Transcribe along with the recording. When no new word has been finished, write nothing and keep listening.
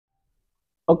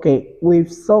Okay,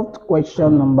 we've solved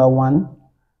question number 1.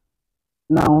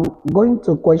 Now, going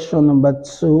to question number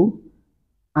 2,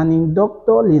 an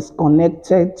inductor is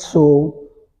connected to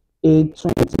a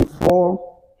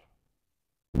 24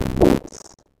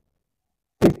 volts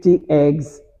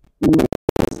 50x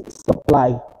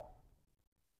supply.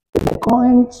 The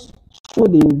current through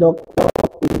the inductor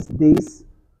is this.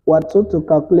 We're told to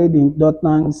calculate the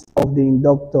inductance of the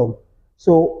inductor.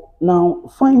 So now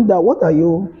find out what were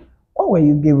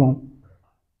you given?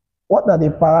 What are the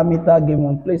parameters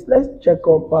given? Please, let's check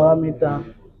out parameter.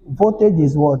 Voltage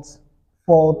is what?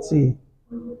 40.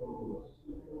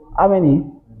 How many?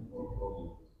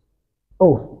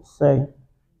 Oh, sorry.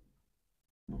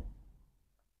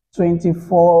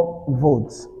 24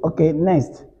 volts. Okay,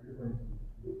 next.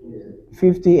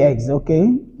 50x.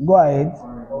 Okay, go ahead.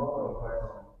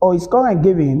 Oh, is current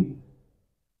given?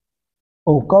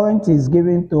 Oh, current is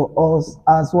given to us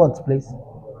as what, please?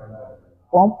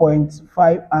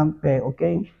 1.5 ampere.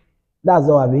 Okay, that's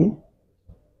all, Abi.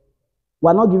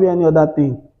 We're not giving any other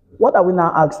thing. What are we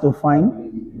now asked to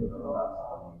find?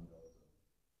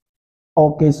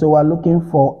 Okay, so we're looking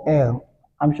for L.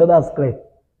 I'm sure that's clear.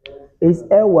 It's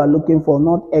L we're looking for,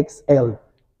 not XL.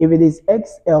 If it is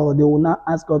XL, they will now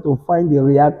ask us to find the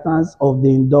reactance of the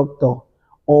inductor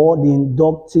or the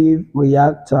inductive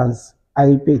reactance. I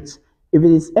repeat, if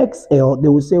it is XL, they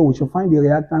will say we should find the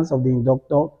reactance of the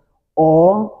inductor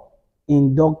or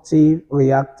inductive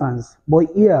reactance. But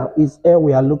here is L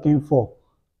we are looking for.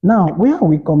 Now, where are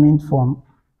we coming from?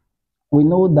 We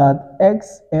know that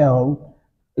XL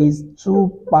is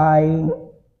 2 pi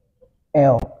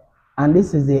L. And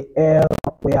this is the L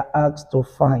we are asked to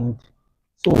find.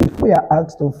 So if we are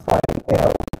asked to find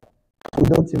L, we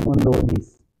don't even know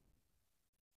this.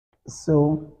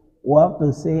 So we have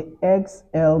to say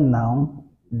XL now,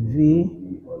 V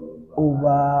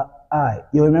over I.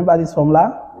 You remember this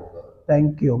formula?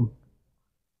 Thank you.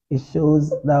 It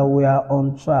shows that we are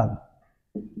on track.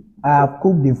 I have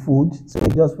cooked the food, so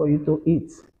it's just for you to eat.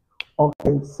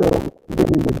 Okay, so give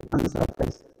me the answer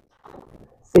first.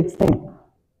 16.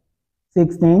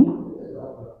 16?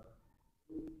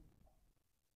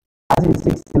 As in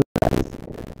 16.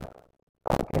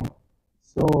 Okay,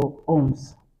 so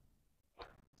ohms.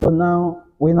 So now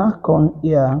we now come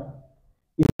here.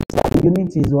 The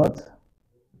unit is what?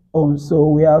 Ohms. So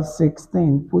we have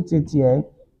 16. Put it here.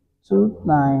 2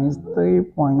 times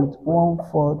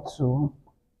 3.142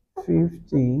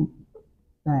 50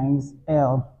 times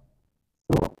L.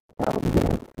 So L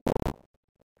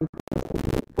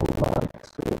over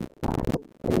 2 times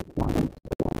 3.1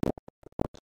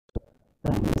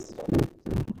 times 50.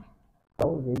 That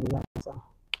will be the answer.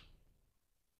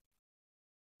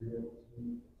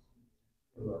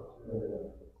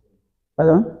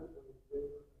 Pardon?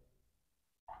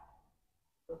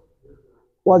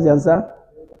 What's the answer?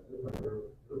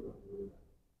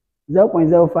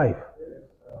 0.05.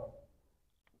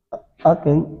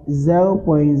 Okay,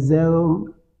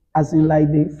 0.0 as in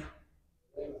like this.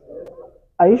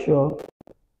 Are you sure?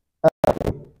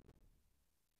 Okay.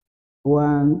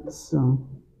 1, 2.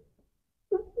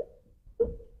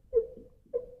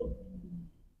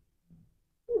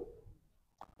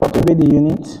 What will be the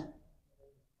unit?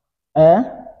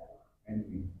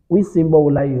 Which symbol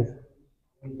will I use?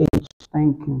 H.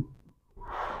 Thank you.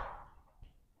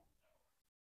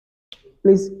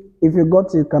 Please, if you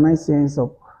got it, can I see hands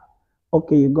up?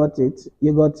 Okay, you got it.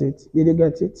 You got it. Did you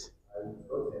get it?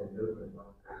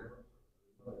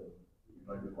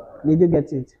 Did you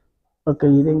get it? Okay,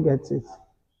 you didn't get it.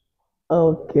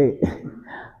 Okay.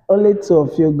 Only 2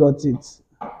 of you got it.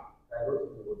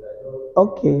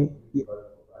 Okay.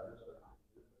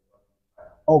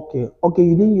 Okay. Okay,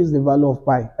 you didn't use the value of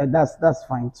pi. That's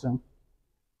fine too.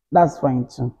 That's fine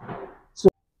too. So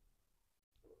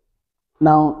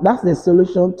now that's the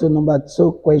solution to number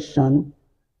 2 question.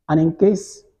 And in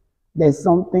case there's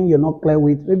something you're not clear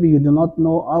with, maybe you do not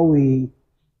know how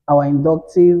our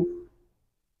inductive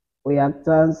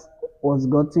reactance was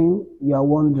gotten, you are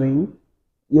wondering,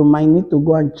 you might need to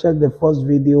go and check the first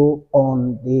video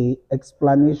on the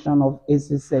explanation of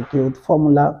AC circuit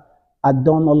formula. I've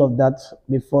done all of that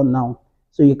before now,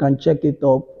 so you can check it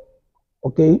up.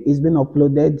 Okay, it's been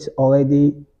uploaded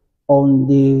already on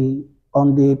the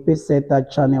Pacesetter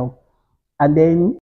channel. And then